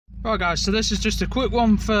Right guys, so this is just a quick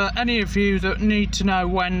one for any of you that need to know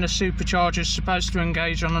when the supercharger is supposed to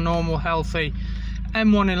engage on a normal healthy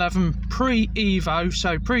M-oneeleven pre-Evo,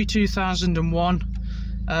 so pre-2001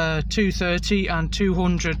 230 and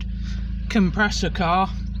 200 compressor car.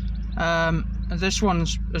 This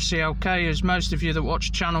one's a CLK, as most of you that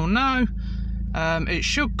watch the channel know. It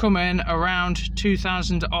should come in around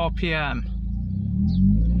 2000 RPM.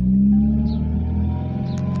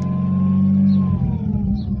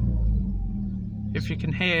 If you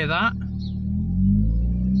can hear that.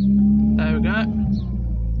 There we go.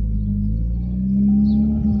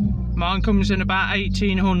 Mine comes in about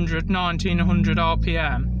 1800, 1900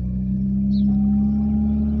 RPM.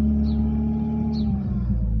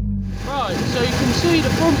 Right, so you can see the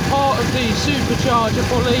front part of the supercharger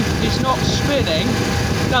pulley is not spinning.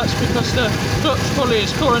 That's because the clutch pulley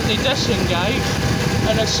is currently disengaged,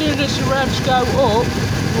 and as soon as the revs go up,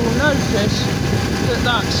 you'll notice that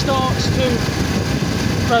that starts to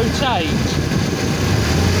rotate.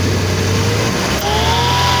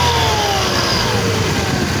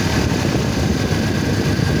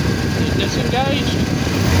 Disengage.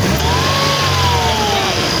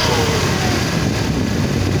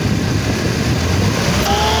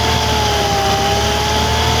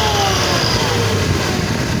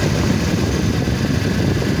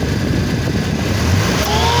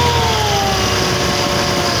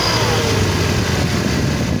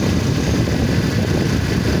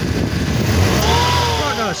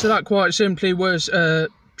 So that quite simply was a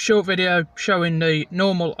short video showing the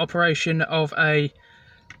normal operation of a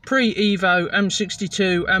pre-Evo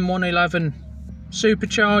M62 M-oneeleven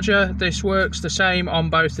supercharger. This works the same on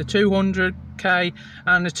both the 200k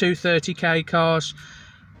and the 230k cars.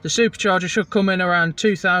 The supercharger should come in around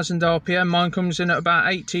 2000 RPM. Mine comes in at about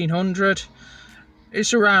 1800.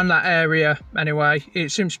 It's around that area anyway. It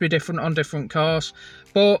seems to be different on different cars,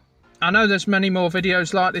 but I know there's many more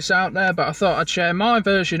videos like this out there, but I thought I'd share my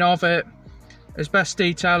version of it as best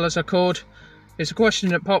detail as I could. It's a question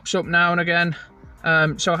that pops up now and again,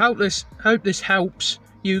 so I hope this helps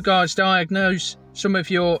you guys diagnose some of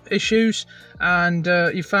your issues, and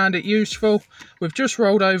you found it useful. We've just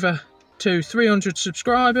rolled over to 300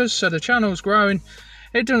 subscribers, so the channel's growing.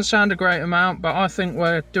 It doesn't sound a great amount, but I think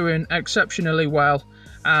we're doing exceptionally well,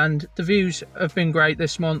 and the views have been great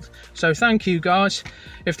this month, so thank you guys.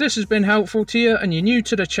 If this has been helpful to you and you're new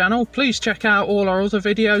to the channel, please check out all our other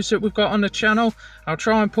videos that we've got on the channel. I'll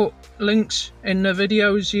try and put links in the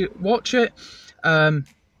video as you watch it, and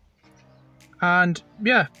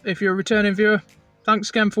yeah, if you're a returning viewer,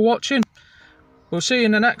 thanks again for watching. We'll see you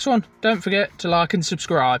in the next one. Don't forget to like and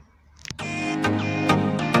subscribe.